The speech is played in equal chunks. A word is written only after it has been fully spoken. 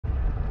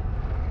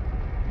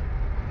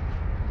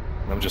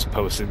I'm just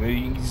posting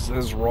these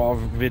as raw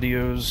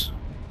videos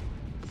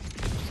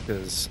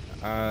because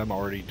I'm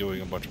already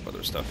doing a bunch of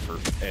other stuff for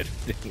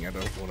editing. I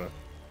don't want to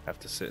have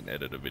to sit and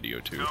edit a video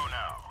too. Go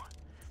now,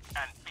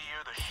 and fear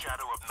the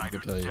shadow of I can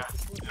neither tell you,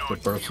 death the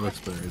personal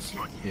experience,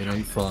 it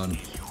ain't fun.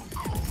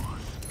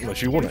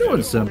 Unless you want to Doing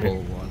edit simple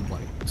one,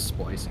 like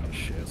splicing and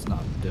shit, it's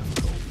not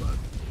difficult, but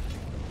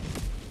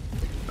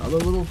other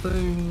little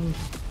things,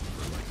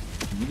 like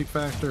comedic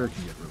factor,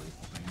 can get really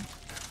annoying.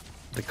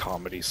 the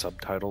comedy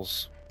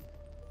subtitles.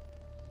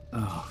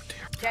 Oh dear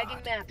Tagging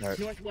God. map, Alright.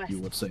 northwest. You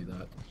would say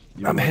that.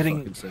 You I'm would heading-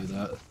 fucking say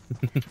that.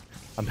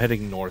 I'm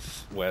heading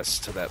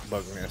northwest to that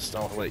bug nest.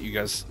 I'll let you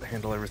guys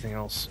handle everything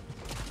else.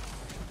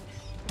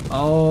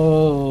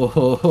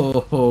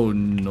 Oh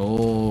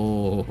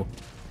no.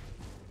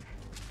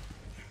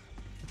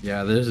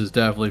 Yeah, this is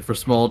definitely for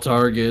small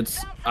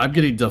targets. I'm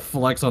getting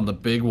deflects on the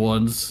big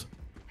ones.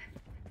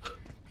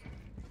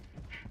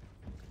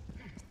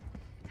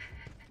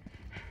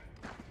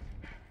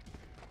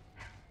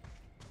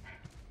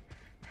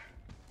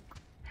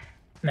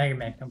 Mega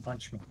Man, come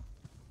punch me.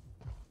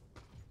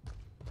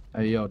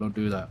 Hey yo, don't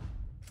do that.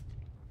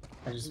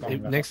 I just Hey,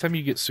 next time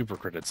you get super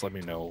credits, let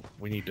me know.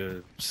 We need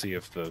to see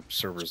if the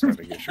server's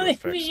having issue Pulling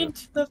affects me it.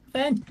 into the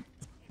vent.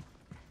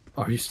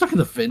 Are you stuck in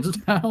the fins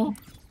now?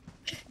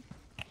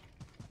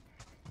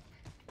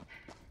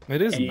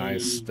 It is Hey.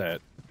 nice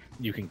that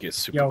you can get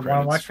super Yo, credits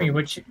wanna watch me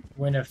from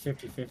win a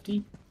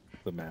 50-50?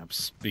 the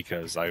maps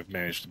because I've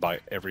managed to buy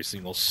every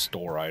single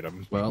store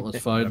item. Well, let's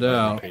I've find ever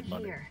out. paid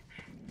money. Here.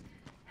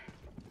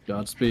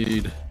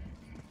 Godspeed.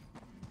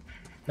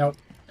 Nope.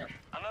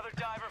 Another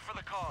diver for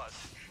the cause.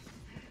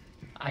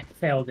 I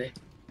failed it.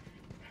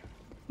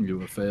 You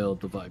have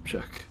failed the vibe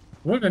check.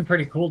 Would have been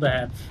pretty cool to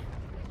have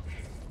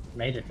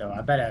made it though.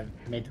 I bet I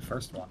made the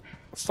first one.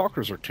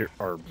 Stalkers are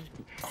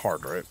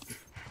hard, right?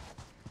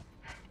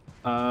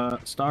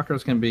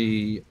 Stalkers can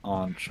be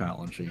on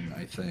challenging,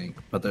 I think,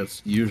 but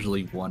there's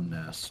usually one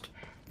nest.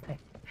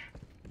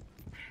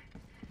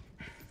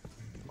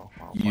 I'll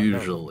find out.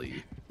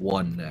 Usually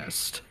one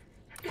nest.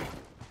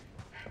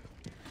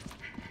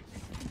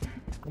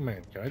 Oh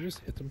man, can I just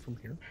hit them from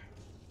here?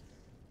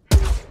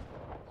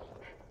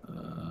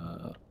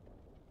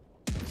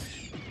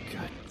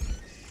 God,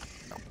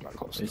 No, not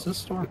close is enough. this a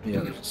storm? Yeah,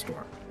 there's a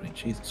storm. I mean,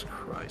 Jesus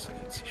Christ, I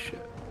can't see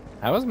shit.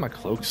 How is my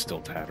cloak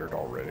still tattered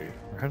already?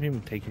 I haven't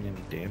even taken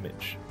any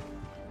damage.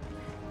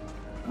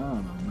 I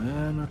don't know,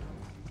 man.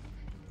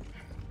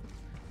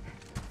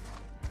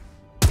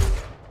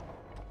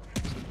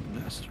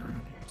 Nest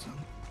around here, so.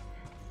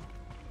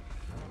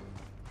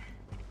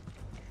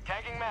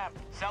 Tagging map,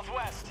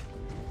 southwest.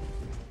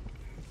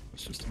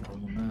 It's just a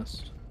normal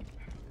nest.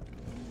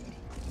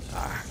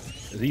 Ah,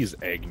 these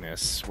egg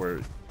nests where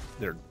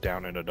they're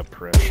down in a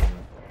depression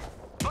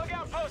Bug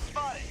outpost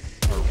spotted.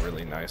 are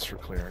really nice for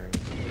clearing.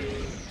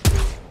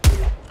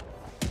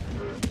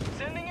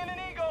 Sending in an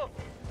eagle.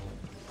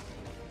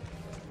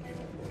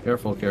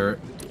 Careful, Garrett.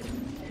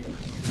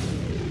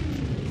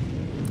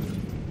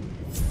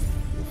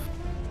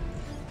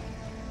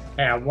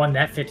 Hey, I won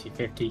that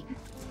 50-50.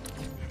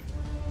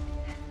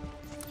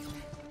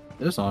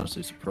 It is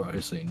honestly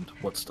surprising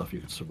what stuff you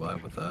can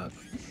survive with that.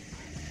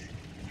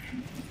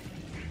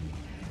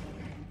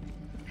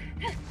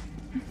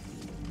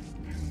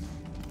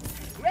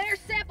 Rare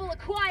sample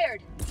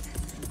acquired.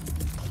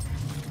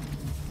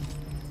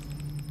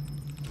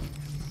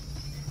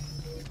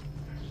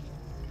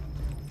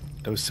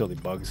 Those silly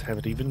bugs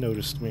haven't even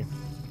noticed me.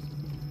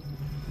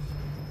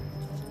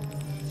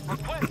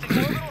 Requesting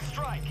orbital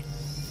strike.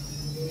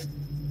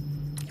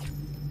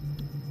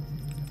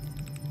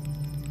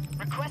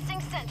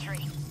 Requesting sentry.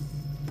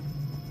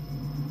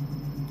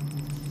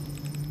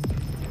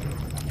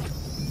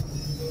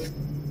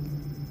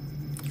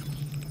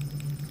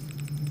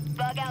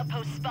 Bug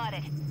outpost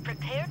spotted.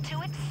 Prepare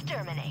to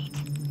exterminate.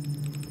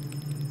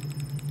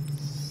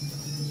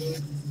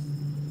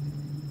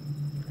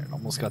 I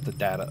almost got the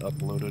data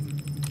uploaded.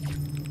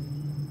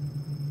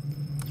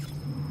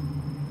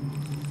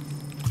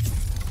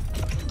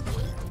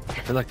 I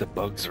feel like the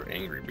bugs are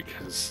angry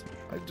because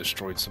I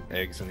destroyed some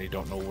eggs and they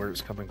don't know where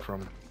it's coming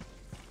from.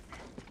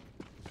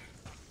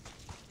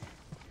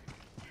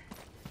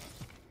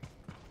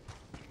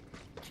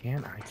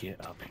 Can I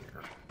get up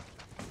here?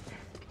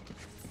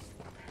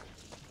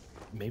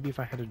 Maybe if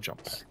I had a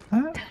jump pad.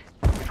 Huh?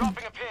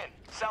 Dropping a pin,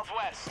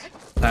 southwest.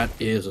 That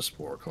is a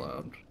spore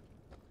cloud.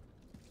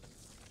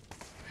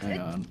 Hang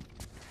on.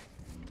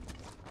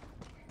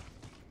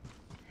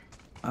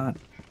 Ah,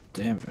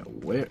 damn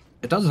it. Where?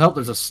 It doesn't help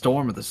there's a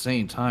storm at the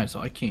same time, so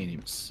I can't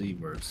even see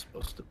where it's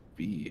supposed to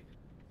be.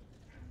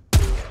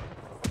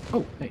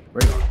 Oh, hey,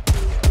 radar.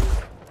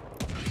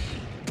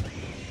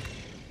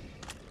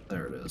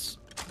 There it is.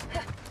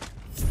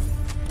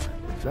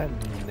 If that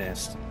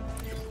nest,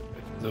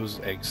 if those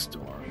eggs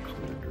still are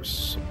included, there's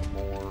some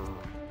more.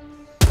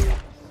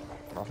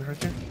 Probably right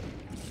there.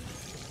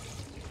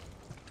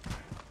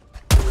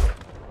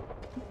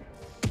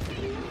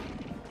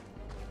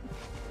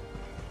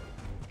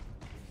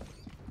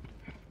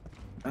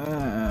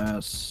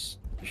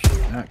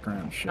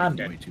 Background shit I'm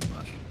way dead. too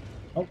much.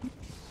 Oh,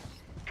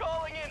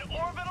 Calling in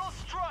orbital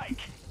strike.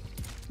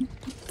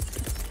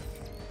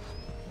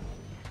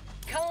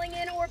 Calling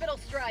in orbital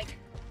strike.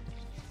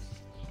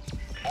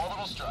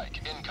 Orbital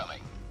strike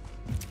incoming.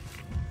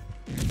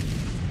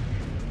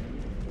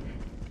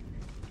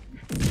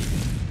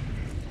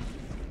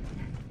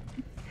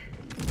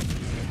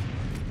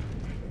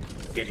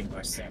 getting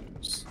more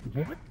samples.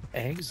 What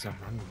eggs am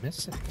I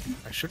missing?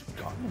 I should have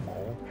gotten them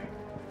all.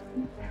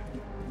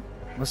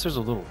 Unless there's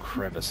a little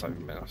crevice I've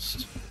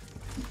missed.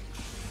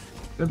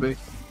 Could be.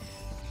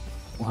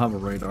 We'll have a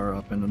radar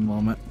up in a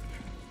moment.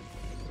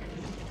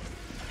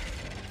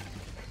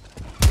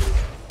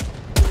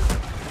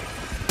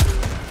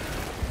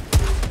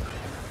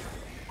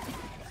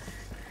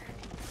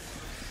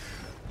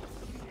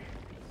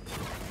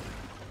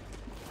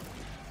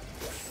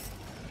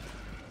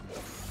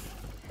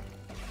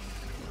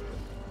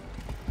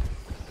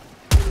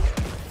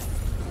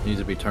 Needs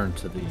to be turned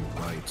to the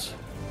right.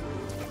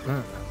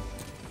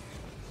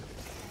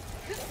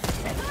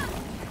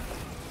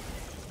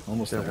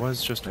 Almost There there.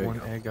 was just There you one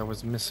go. egg I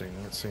was missing,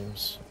 it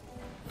seems.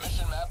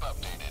 Mission map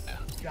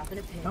updated. Dropping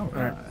a pin. Oh,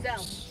 Alright.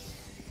 nice.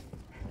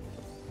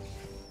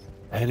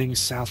 Heading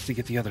south to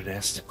get the other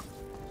nest.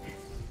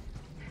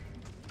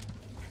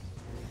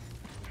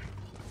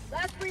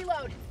 Last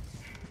reload.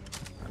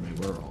 I mean,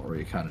 we're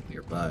already kind of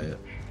nearby it.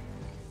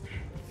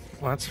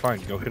 Well, that's fine.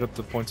 Go hit up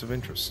the points of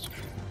interest.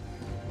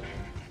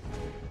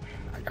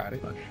 I got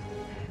it.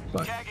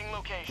 But Tagging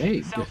location.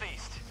 Egg.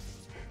 Southeast.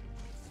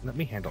 Let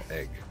me handle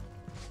egg.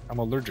 I'm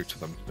allergic to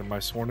them. They're my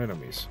sworn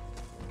enemies.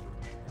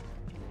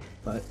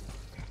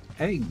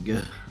 egg.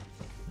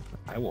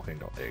 I will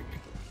handle egg.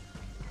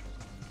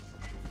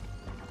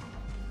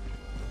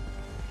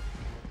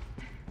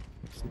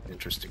 It's an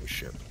interesting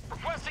ship.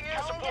 Requesting air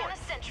Calling down support. a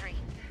sentry.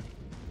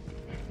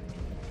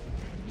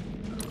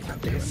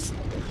 This.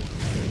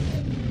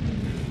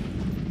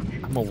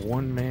 I'm a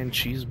one-man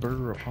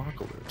cheeseburger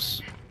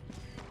apocalypse.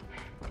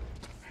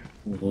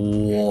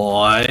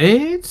 What?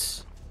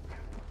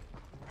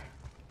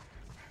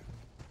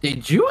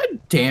 Did you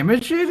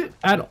damage it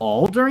at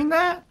all during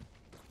that?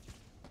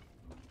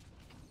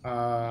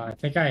 I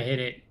think I hit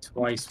it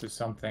twice with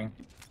something.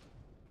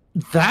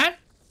 That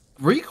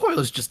recoil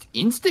is just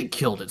instant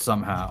killed it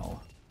somehow.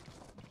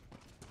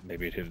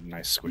 Maybe it hit a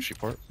nice squishy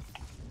part.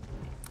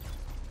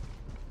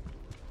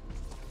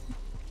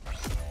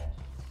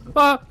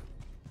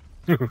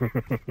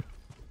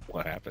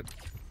 What happened?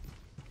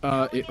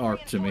 It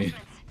arced to me.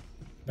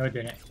 No, it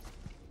didn't.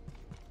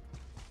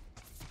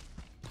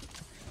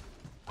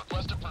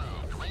 Request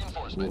approved.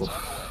 Reinforcements on the way.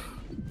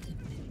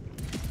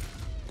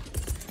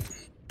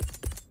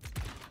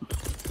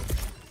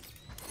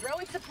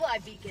 Throwing supply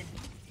beacon.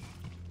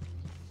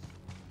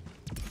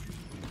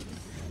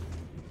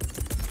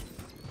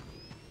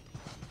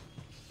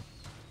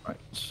 Right.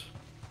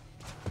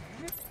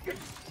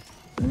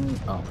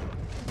 Oh.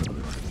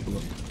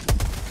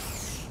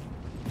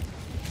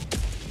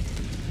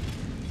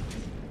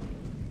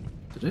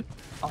 Did it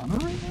honor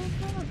right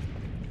now?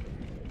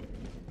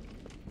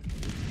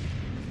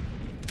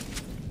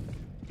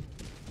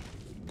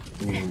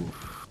 Ooh.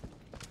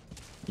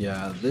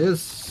 Yeah,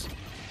 this.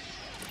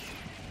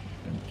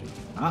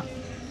 Ah.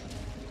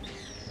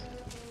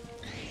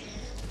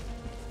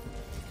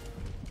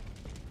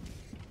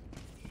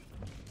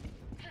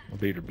 I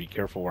better be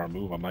careful where I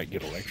move. I might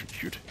get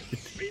electrocuted.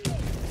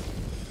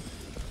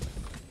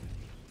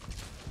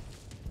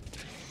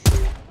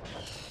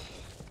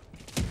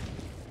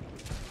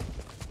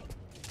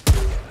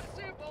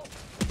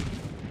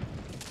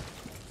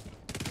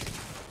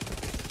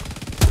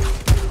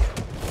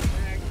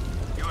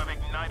 You have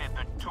ignited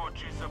the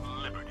torches of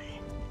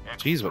liberty.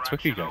 Jeez, what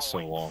took you guys so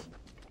Extraction long?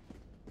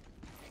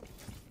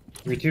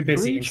 We're too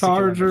busy. Three insta-killing the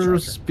chargers, charger.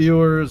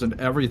 spewers, and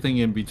everything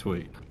in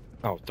between.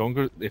 Oh, don't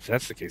go. If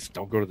that's the case,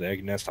 don't go to the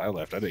egg nest I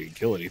left. I didn't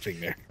kill anything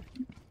there.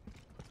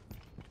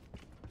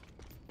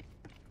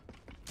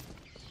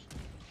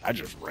 I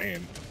just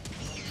ran.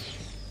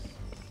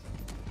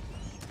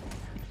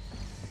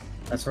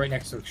 That's right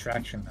next to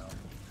extraction, though.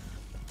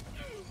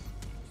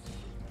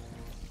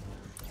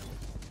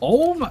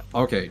 Oh my.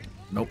 Okay.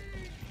 Nope.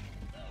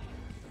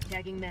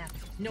 Tagging map.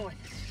 North.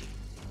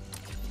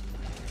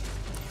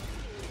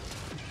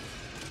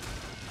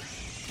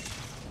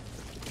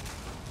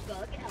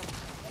 Bug out.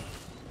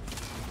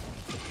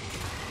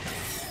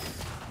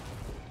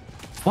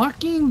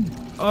 Fucking.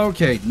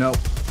 Okay. Nope.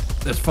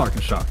 That's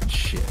fucking shocking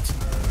shit.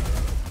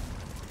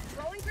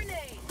 Throwing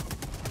grenade.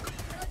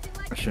 Nothing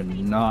like I should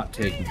not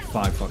take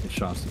 5 fucking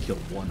shots to kill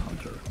one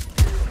hunter.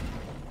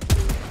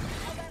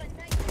 How about a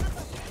nice cup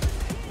of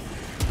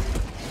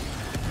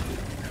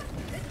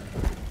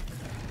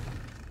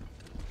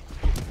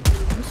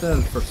This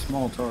says for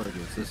small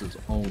targets. This is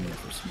only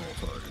for small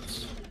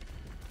targets.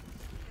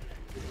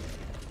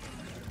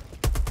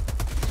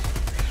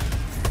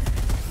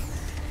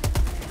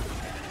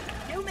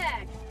 new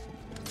mag?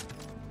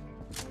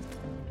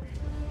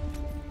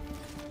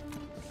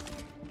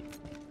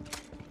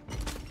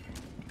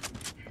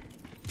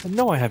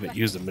 No, I haven't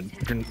used the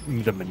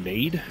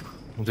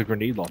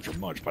grenade launcher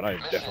much, but I've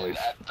definitely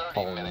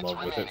fallen in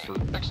love with it for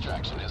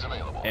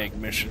egg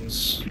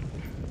missions.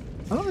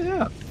 Oh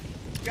yeah,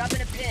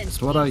 Dropping a pin.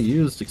 it's what I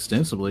used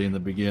extensively in the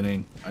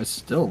beginning. I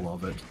still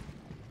love it.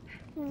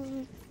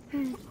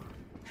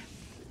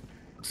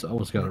 It's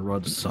always got to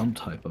run some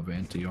type of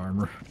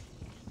anti-armor.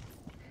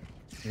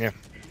 Yeah.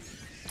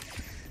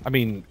 I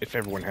mean, if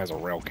everyone has a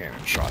rail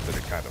cannon shot, then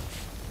it kind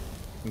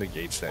of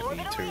negates that need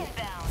Orbital too.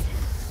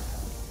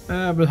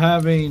 inbound. But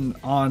having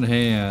on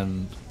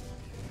hand,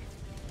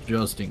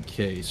 just in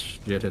case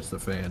shit hits the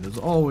fan, is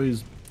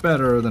always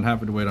better than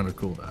having to wait on a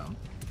cooldown.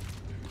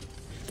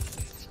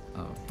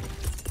 Oh,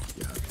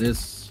 yeah,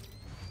 this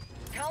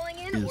Calling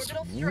in is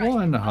orbital strike.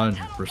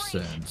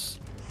 100%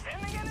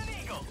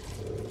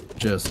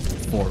 just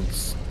for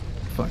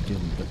fucking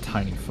the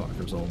tiny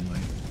fuckers only.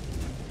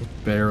 It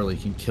barely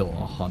can kill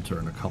a hunter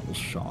in a couple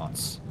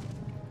shots.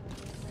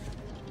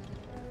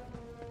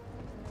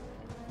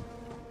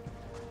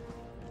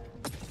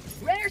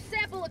 Rare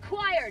sample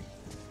acquired.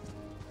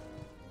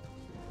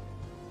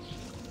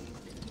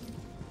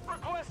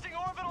 Requesting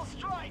orbital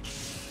strike.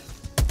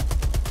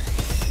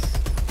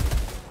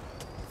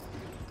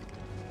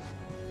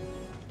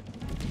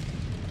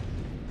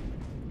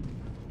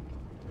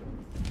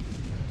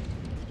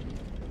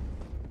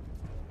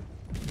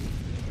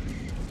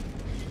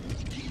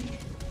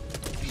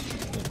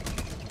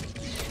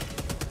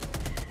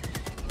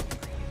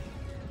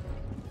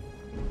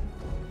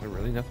 There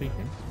really nothing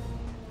here?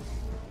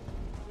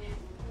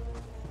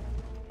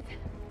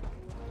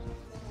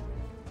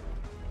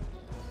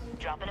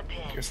 Dropping a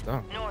pin. Guess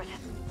not. North.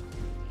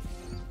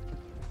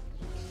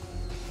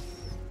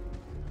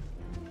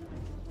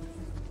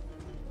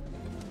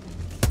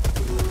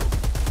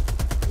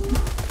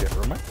 Yeah,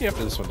 remind me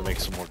after this one to make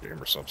some more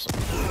gamer subs.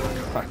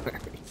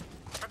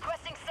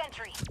 Requesting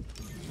sentry.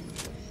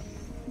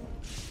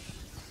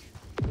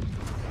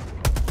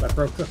 That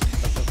broke the.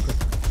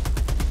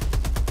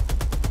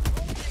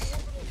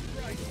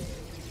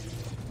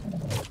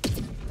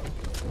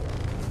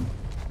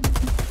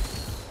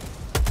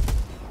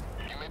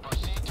 You may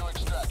proceed to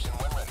extraction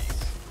when ready.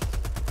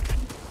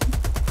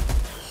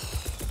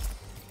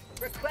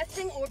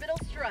 Requesting orbital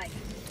strike.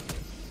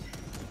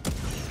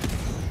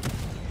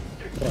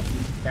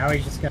 Now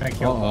he's just gonna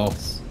kill Uh-oh.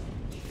 us.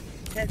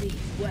 Heavy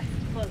west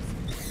close.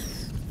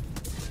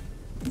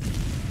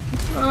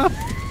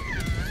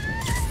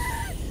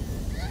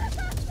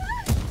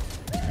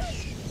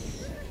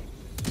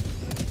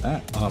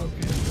 That auto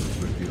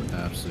game would be an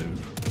absolute.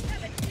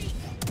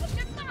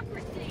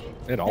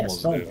 It almost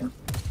Stalwart. did.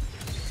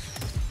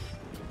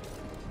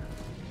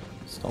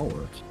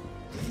 Stalwart.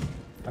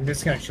 I'm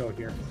just gonna show it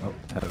here. Oh,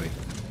 heavy.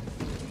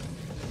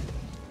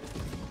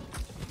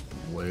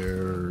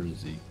 Where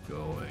is he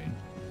going?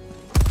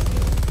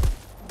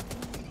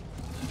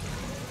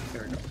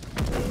 There we go.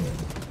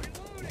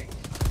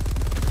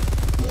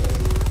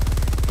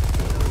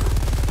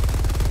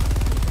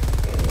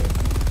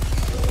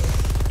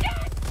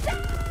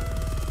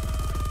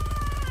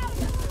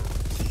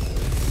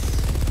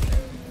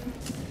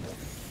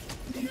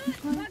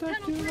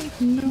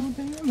 No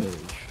damage.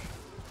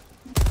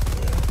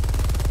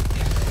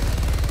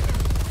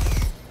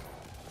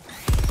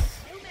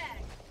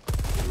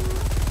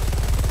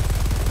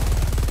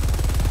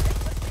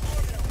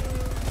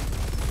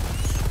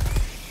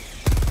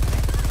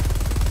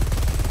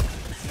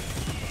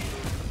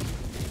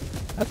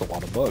 That's a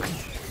lot of bugs.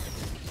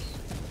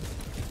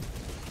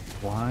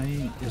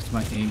 Why is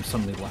my aim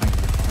suddenly lagging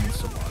behind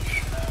so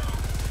much?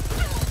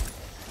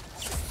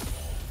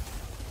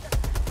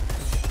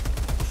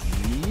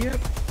 Yep.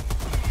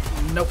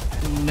 Nope.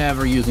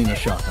 Never using the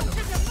shotgun.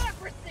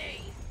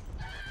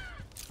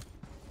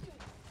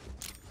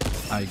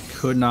 I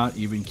could not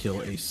even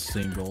kill a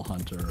single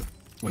hunter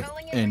with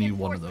any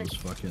one of those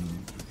fucking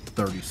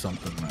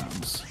 30-something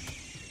rounds.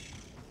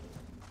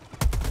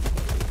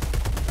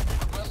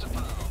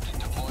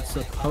 It's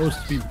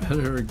supposed to be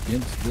better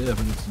against them,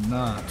 and it's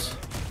not.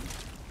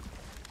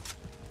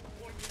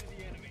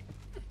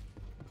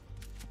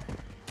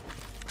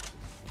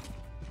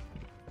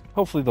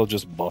 Hopefully they'll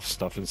just buff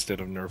stuff instead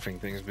of nerfing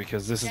things,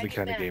 because this is the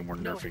kind of game where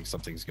nerfing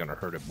something's gonna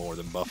hurt it more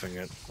than buffing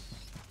it.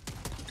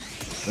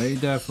 They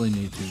definitely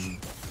need to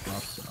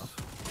buff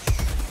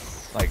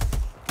stuff. Like,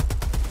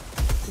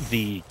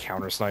 the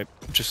counter snipe,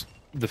 just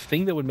the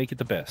thing that would make it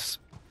the best,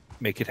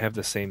 make it have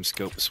the same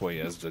scope sway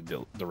as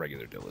the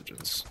regular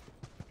diligence.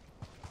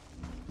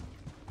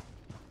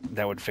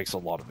 That would fix a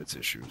lot of its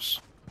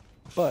issues.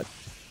 But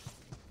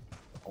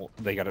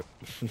they've got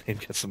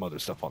some other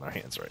stuff on their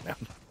hands right now.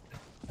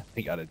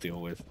 They gotta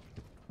deal with.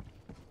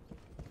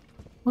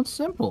 Well, it's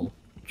simple.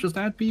 Just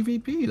add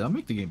PvP. That'll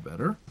make the game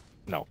better.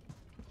 No.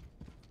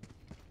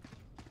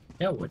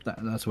 Yeah, it would.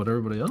 That's what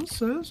everybody else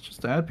says.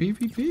 Just add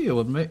PvP. It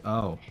would make.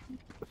 Oh.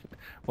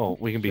 Well,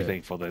 we can be Okay.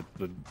 thankful that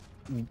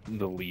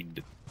the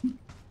lead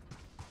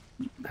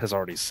has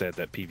already said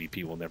that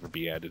PvP will never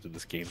be added to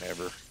this game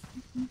ever.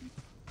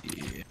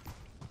 Yeah.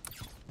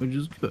 Which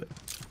is good.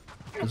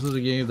 This is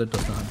a game that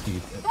does not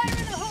need Fire in the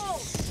PvP.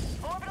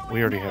 hole! Orbital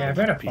We already Yeah, I have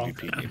bet a a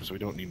bunker. PvP game, so we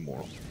don't need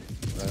more.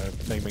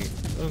 Maybe.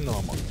 No,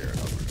 I'm on there.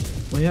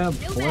 We have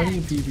plenty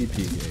of PvP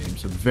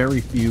games and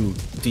very few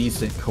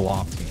decent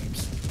co-op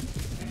games.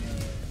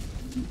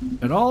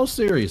 In all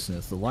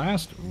seriousness, the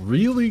last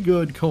really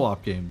good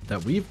co-op game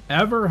that we've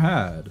ever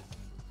had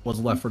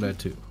was Left 4 Dead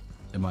 2,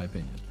 in my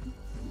opinion.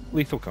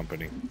 Lethal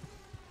Company.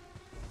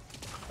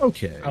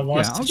 Okay, I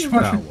lost I'll the give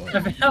that Jordan. one.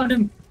 I found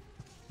him.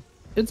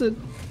 It's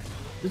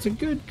a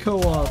good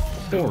co-op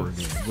horror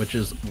game, which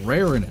is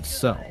rare in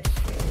itself.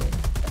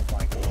 Oh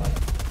my god.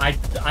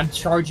 I'm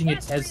charging a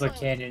Tesla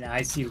cannon and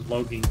I see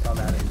Logan come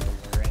out of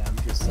nowhere and I'm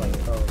just like,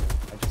 oh,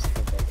 I just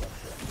feel bad.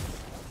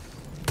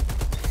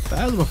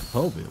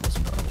 Phasmophobia was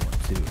another one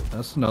too.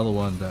 That's another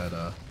one that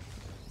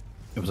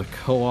it was a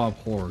co-op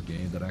horror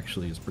game that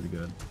actually is pretty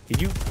good. Can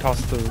you toss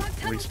the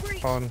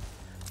respawn?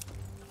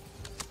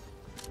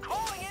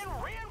 Calling in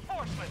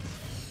reinforcements.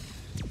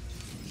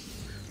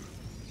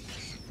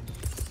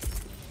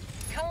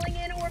 Calling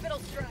in orbital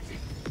strike.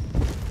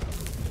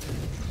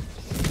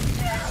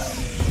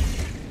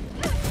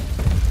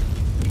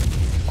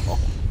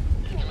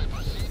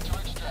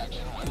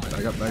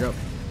 Back up.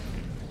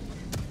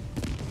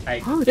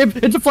 I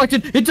It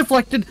deflected! It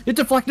deflected! It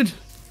deflected!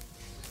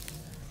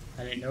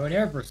 I didn't know an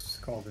airburst was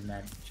called in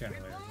that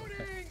generator.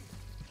 Okay.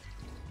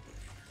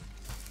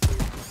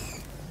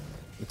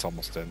 It's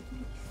almost in.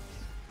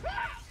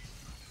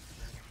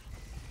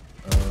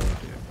 Oh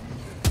dear.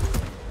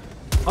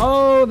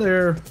 Oh,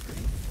 there.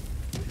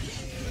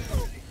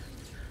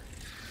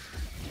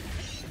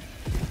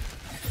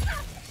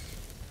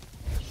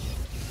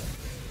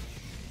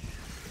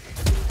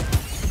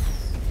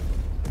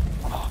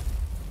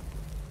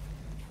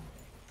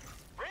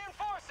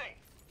 Reinforcing.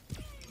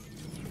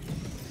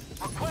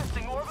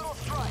 Requesting orbital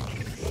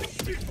strike.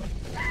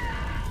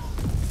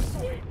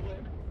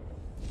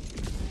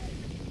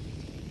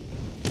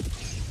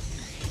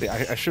 See,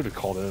 I should have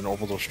called it an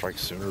orbital strike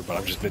sooner, but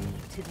I've just been.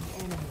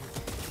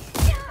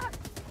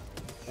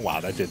 Wow,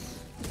 that did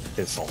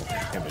hit all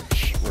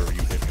damage. Where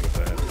you hit me with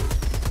that?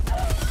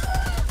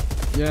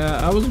 Yeah,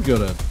 I was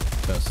gonna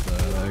test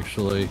that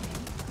actually.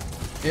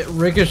 It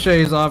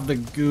ricochets off the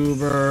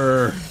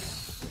goober.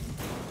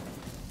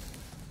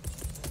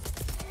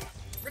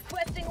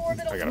 Requesting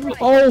orbital I gotta strike.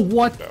 Oh,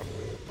 what? No.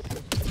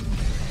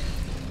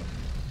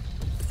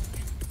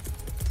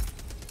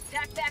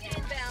 Attack back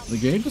inbound. The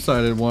game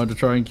decided it wanted to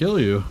try and kill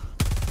you.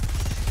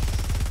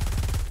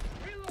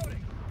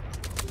 Reloading.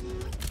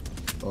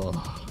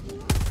 Oh.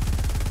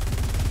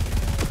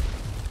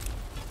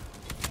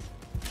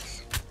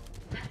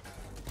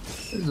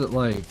 Is it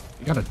like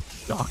you got a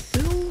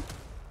duckbill? It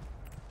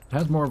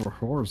has more of a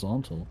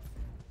horizontal.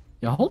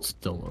 Yeah, hold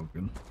still,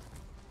 Logan.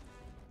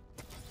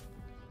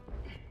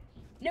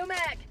 No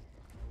mag.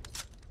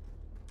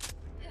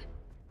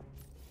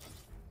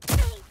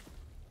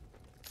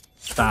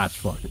 That's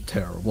fucking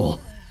terrible.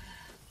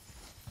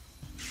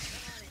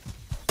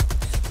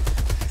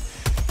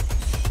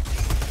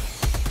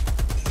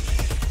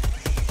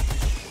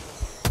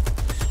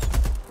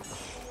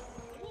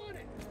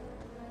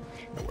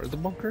 Now, where's the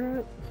bunker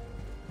at?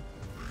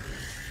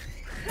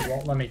 It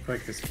won't let me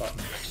click this button.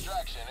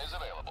 Extraction is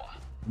available.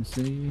 Let's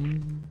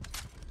see.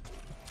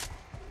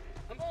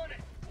 I'm on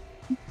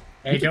it.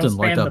 Hey, You don't didn't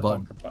like spam that the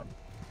button. bunker button.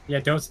 Yeah,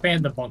 don't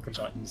spam the bunker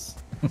buttons.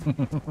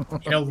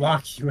 It'll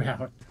lock you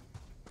out.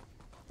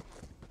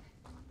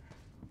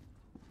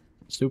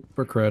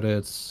 Super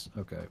credits.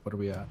 Okay, what are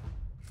we at?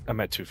 I'm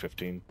at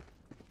 215.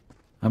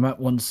 I'm at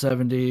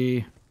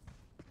 170.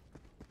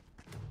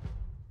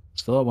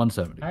 Still at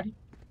 170.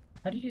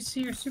 How do you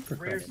see your super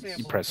credits?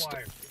 You pressed.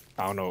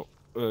 I don't know.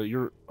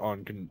 You're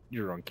on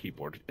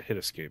keyboard. Hit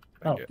escape.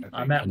 Oh,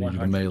 I I'm think. at I need you to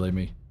 100. melee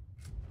me.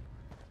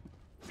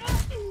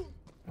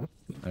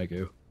 Thank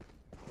you.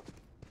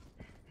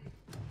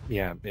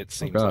 Yeah, it Oh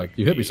seems god, like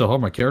you hit me so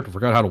hard my character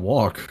forgot how to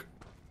walk.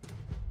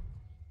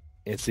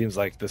 It seems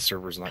like this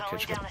server's not Calling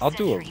catching down up. a I'll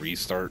do a sentry.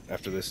 restart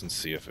after this and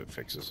see if it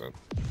fixes it.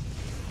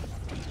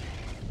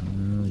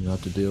 You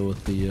have to deal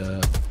with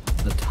the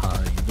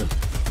tide.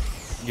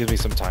 Give me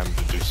some time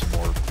to do some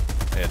more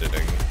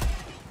editing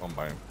on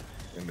my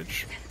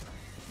image.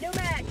 No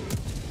mag.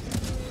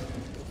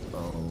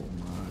 Oh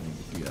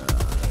my god.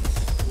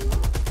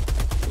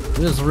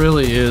 This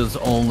really is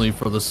only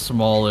for the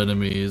small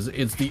enemies.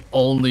 It's the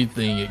only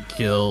thing it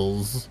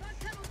kills.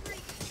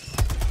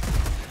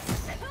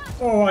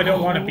 Oh, I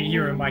don't want to be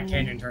here when my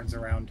cannon turns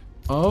around.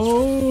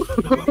 Oh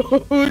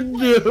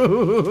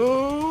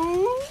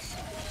no!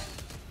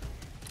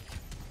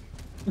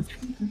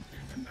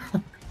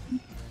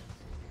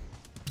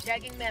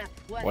 Tagging map.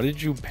 What? Why did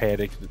you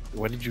panic?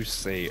 Why did you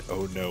say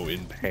 "oh no"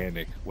 in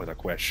panic with a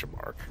question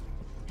mark?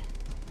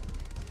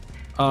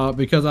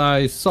 Because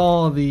I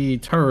saw the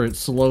turret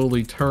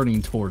slowly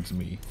turning towards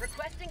me.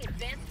 Requesting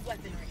advanced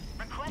weaponry.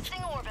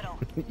 Requesting orbital.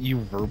 You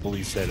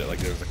verbally said it like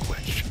there was a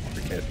question mark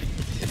at the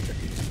end.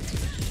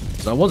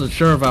 So I wasn't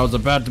sure if I was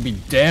about to be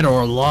dead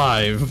or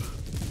alive.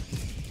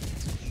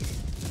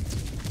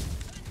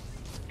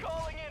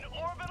 Calling in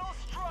orbital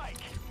strike.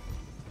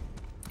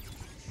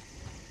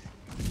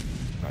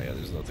 Oh yeah,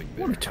 there's nothing I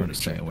there. want to turn his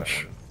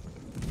sandwich.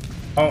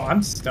 Oh,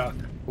 I'm stuck.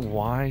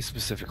 Why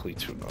specifically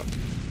tuna?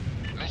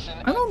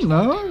 I don't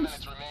know.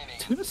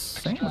 Tuna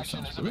sandwich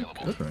sounds really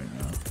good right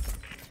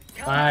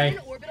now. Bye.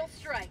 Orbital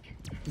strike.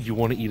 You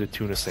want to eat a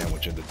tuna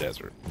sandwich in the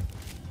desert?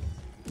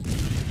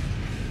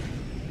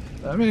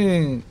 I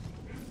mean,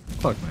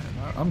 fuck, man,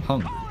 I'm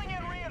hungry. Calling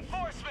in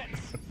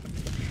reinforcements.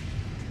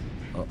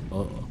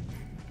 Uh-oh.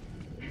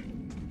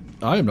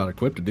 I am not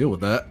equipped to deal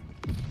with that.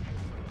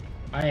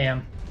 I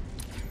am.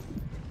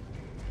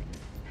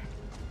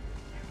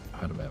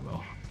 Out of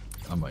ammo.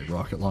 On my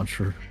rocket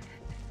launcher.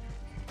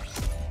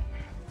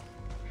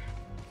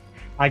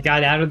 I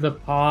got out of the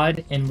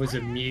pod and was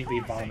immediately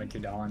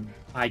vomited on.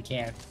 I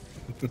can't.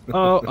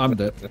 Oh, I'm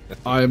dead.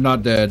 I am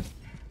not dead.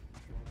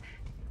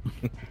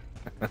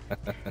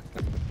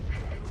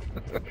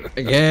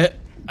 I can't.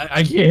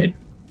 I can't.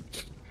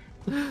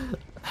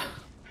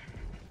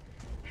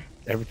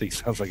 Everything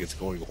sounds like it's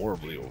going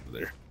horribly over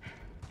there.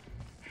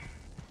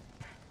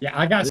 Yeah,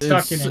 I got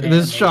stuck in an This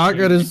animation.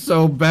 shotgun is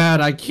so bad.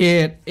 I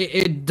can't.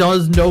 It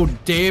does no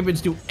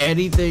damage to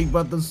anything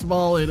but the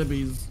small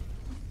enemies.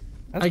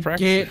 That's I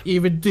can't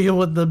even deal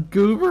with the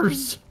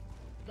goobers.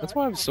 That's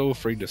why I'm so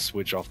afraid to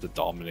switch off the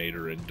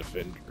Dominator and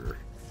Defender.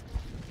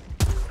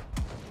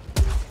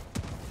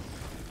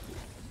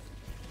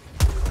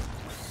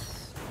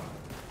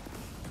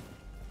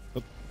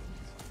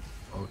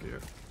 Oh dear.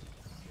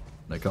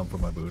 They come for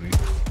my booty.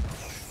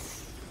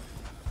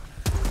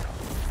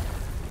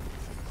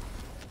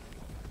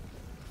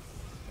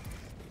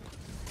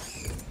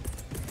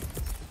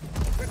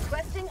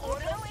 Requesting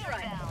orbital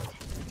strike.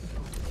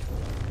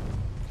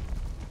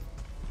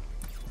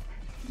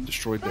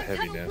 Destroyed the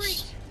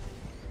heaviness.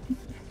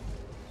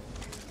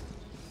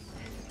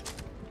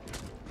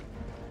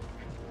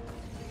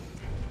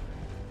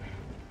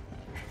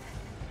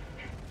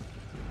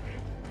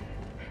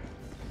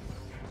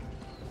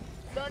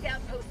 Bug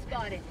outpost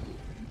spotted.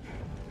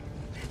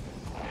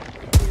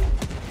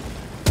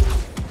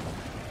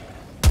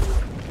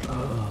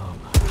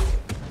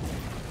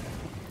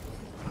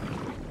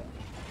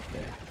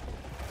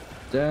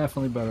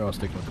 Definitely better off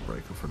sticking with the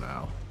breaker for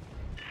now.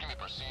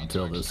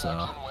 Until this,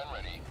 I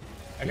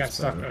got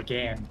stuck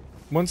again.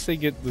 Once they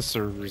get the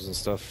servers and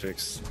stuff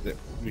fixed,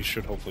 we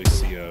should hopefully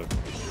see a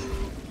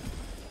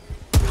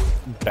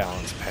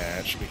balance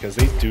patch, because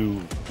they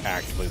do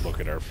actively look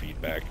at our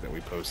feedback that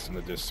we post in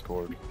the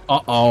Discord.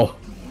 Uh-oh.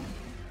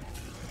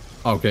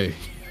 Okay.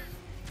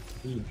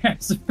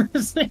 Yes,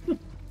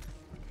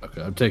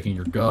 Okay, I'm taking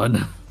your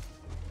gun.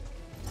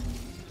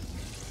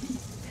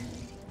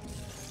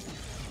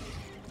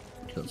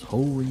 Because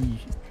holy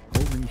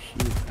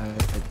shit,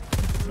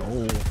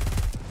 no.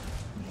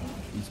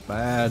 He's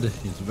bad.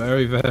 He's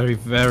very, very,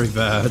 very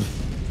bad.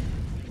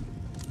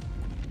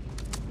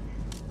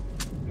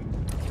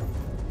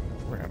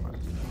 Where am I?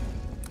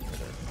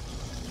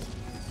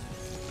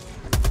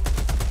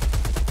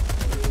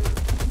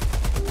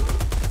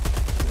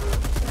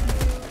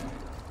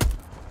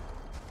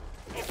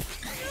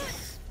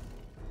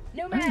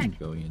 No I'm mag.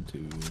 going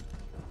into...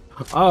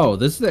 Oh,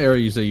 this is the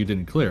area you say you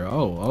didn't clear.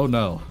 Oh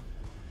no.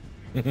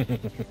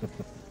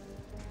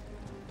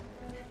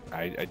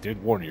 I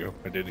did warn you.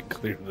 I didn't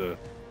clear the...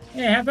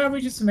 Hey, how about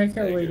we just make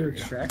our There way you to go.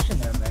 extraction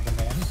there, Mega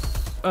Man?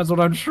 That's what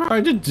I'm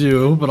trying to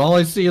do, but all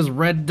I see is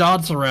red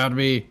dots around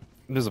me.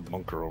 There's a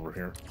bunker over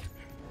here.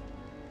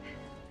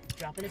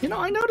 Dropping a You know,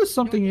 I noticed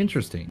something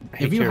interesting.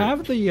 Hey, If you Carrot.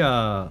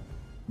 have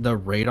the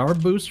radar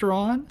booster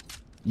on,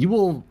 you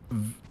will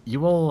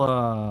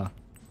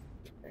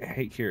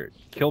Hey, here,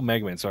 kill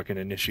Megman so I can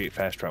initiate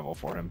fast travel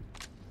for him.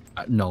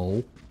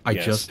 no. I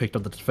Yes. just picked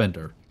up the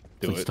defender.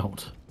 Do Please it.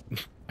 don't.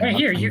 Hey,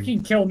 here, you I'm-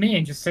 can kill me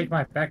and just take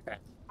my backpack.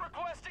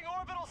 Requesting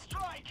orbital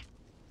strike.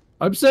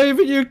 I'm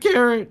saving you,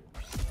 Carrot.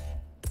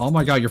 Oh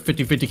my god, your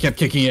 50-50 kept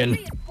kicking in.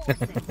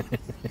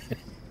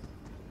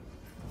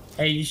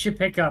 Hey, you should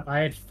pick up. I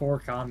had 4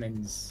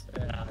 commons.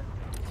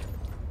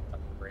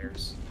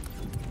 Rares.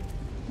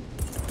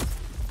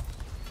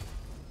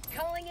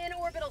 calling in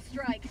orbital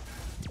strike.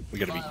 We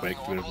gotta be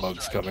quick. We have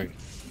bugs coming.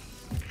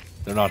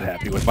 They're not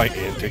happy with my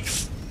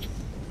antics.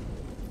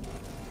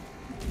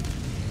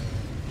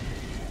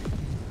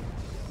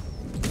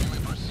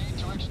 Proceed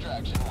to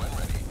extraction when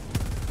ready.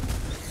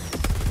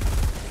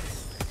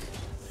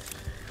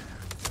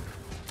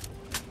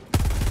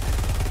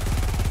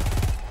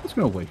 Let's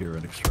go wait here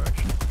at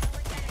extraction.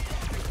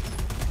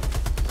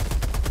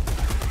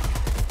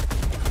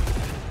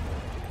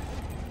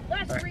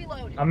 Last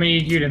reload. I'm gonna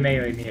need you to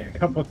melee me a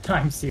couple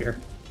times here.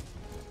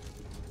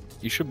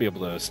 You should be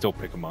able to still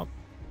pick them up.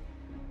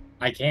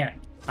 I can't.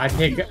 I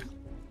pick.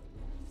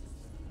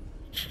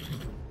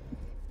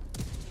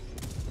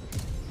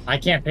 I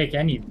can't pick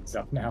any of these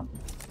up now.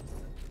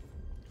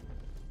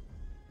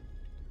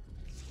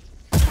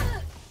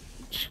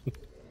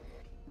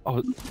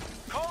 Oh,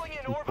 Calling in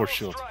Poor orbital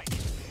shield. strike.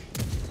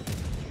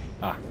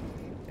 ah.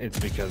 It's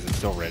because it's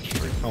still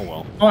registering. Oh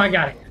well. Oh, I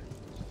got it.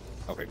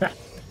 Okay.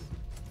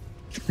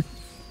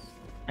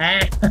 Ah.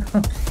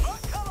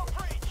 Tunnel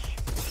breach.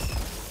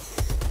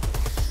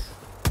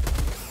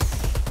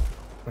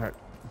 Alright.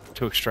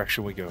 To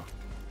extraction we go.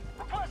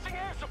 Requesting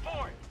air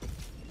support.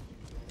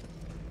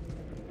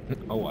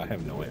 Oh, I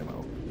have no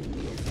ammo.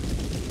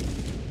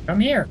 Come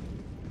here.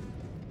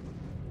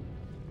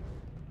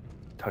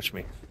 Touch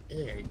me.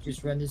 Yeah,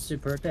 just run this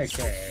super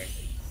protector.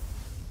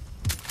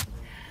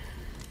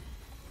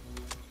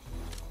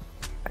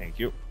 Thank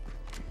you.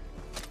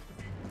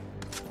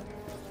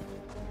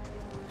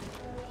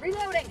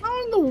 Reloading.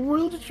 How in the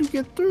world did you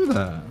get through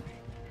that?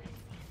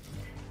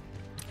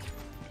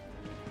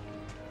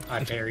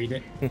 I buried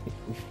it.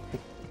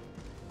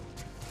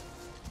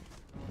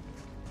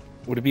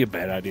 Would it be a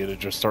bad idea to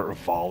just start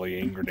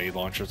volleying grenade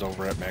launchers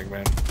over at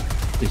Magman?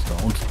 Please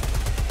don't.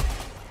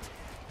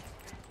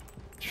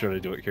 Should I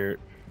do it, Carrot?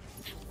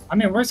 I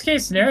mean, worst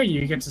case scenario,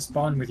 you get to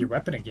spawn with your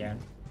weapon again.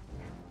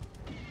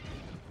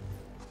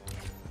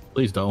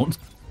 Please don't.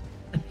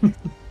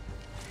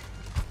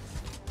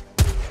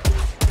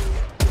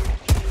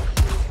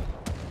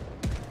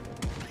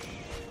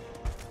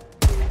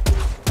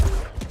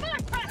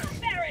 For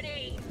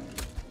prosperity.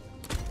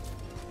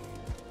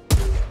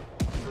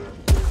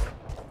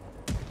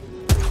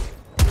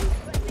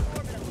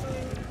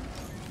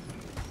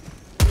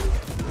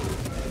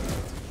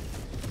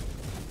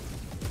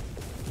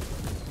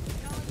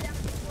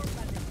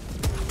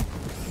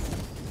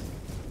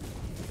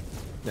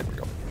 There we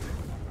go.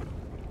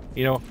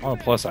 You know, on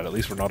the plus side, at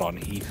least we're not on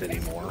Heath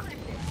anymore.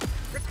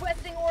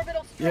 Requesting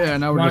orbital strike. Yeah,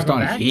 now we're Wanna just go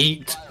on back?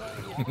 heat.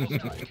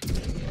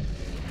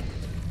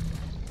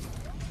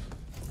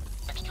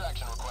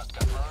 Extraction request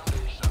confirmed.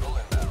 Shuttle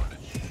inbound.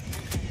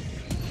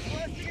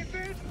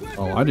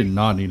 Oh, I did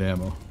not need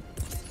ammo.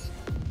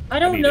 I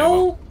don't need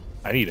know. ammo.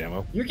 I need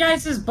ammo. Your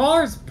guys'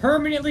 bars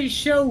permanently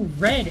show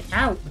red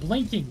out,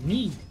 blinking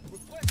need.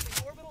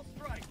 Requesting orbital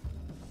strike.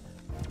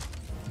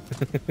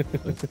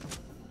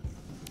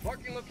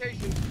 Marking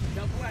location,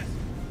 southwest.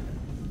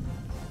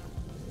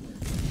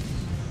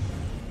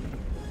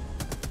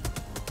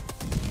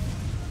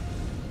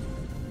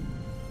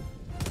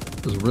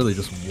 There's really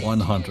just one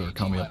hunter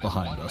coming up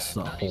behind us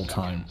the whole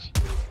time.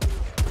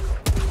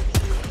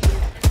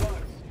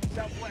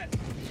 Southwest.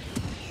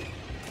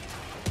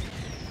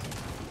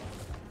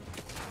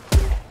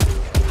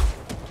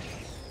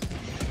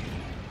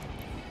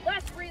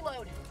 Last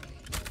reload.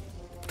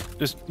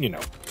 Just, you know,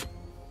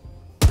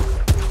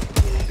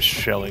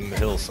 shelling the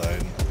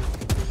hillside.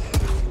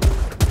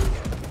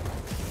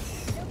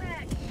 No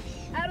mag.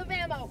 Out of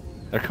ammo.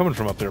 They're coming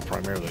from up there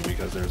primarily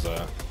because there's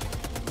a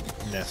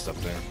nest up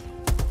there.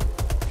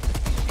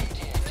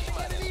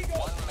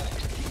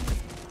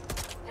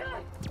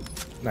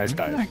 Nice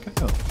dive.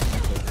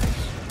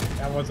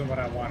 That wasn't what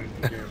I wanted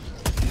to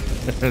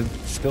do.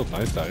 Still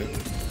nice dive.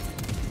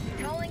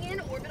 Calling in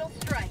orbital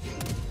strike.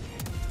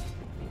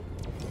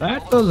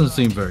 That doesn't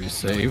seem very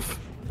safe.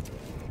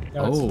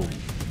 No, it's Oh, fine.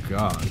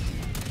 God.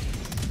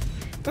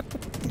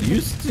 Do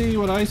you see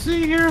what I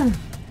see here?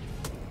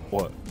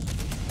 What?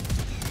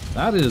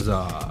 That is,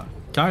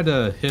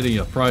 kinda hitting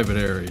a private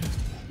area.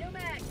 No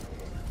mag.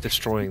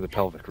 Destroying the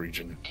pelvic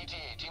region. ETA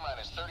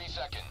T-minus 30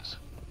 seconds.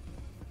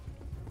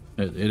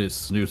 It is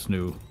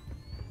snoo.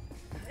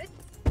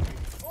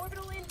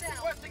 Orbital inbound.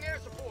 Requesting air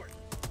support.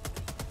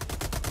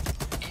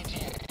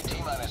 ETA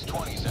T-minus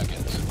 20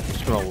 seconds. I'm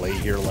just gonna lay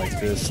here like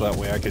this, so that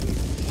way I can...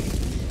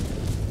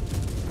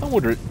 I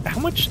wonder, how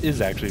much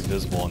is actually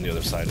visible on the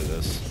other side of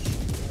this?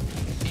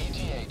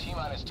 ETA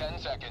T-minus 10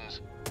 seconds.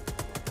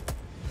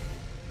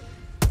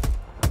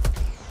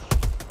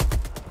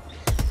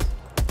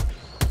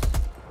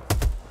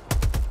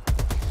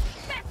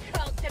 That's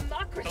called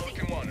democracy.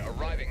 Pelican 1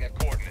 arriving at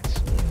coordinates.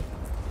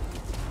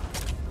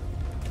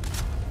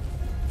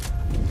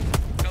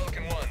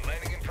 Pelican 1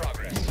 landing in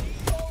progress.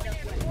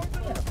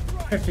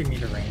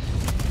 50-meter range.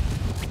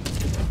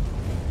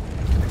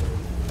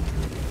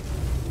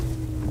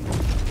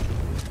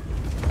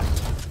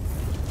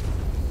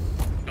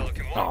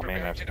 Pelican 1 Oh,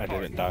 man, preparing to I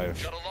didn't depart. dive.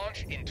 Shuttle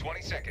launch in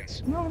 20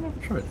 seconds. No, I never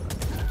tried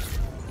that.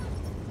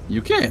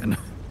 You can.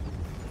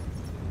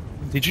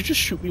 Did you just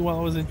shoot me while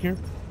I was in here?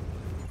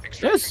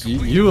 Yes,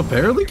 you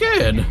apparently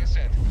can.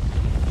 Ascent.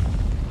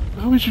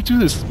 Why would you do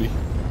this to me?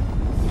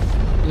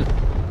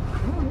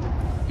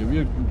 Give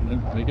you,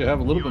 make you have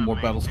a little bit more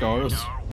battle scars.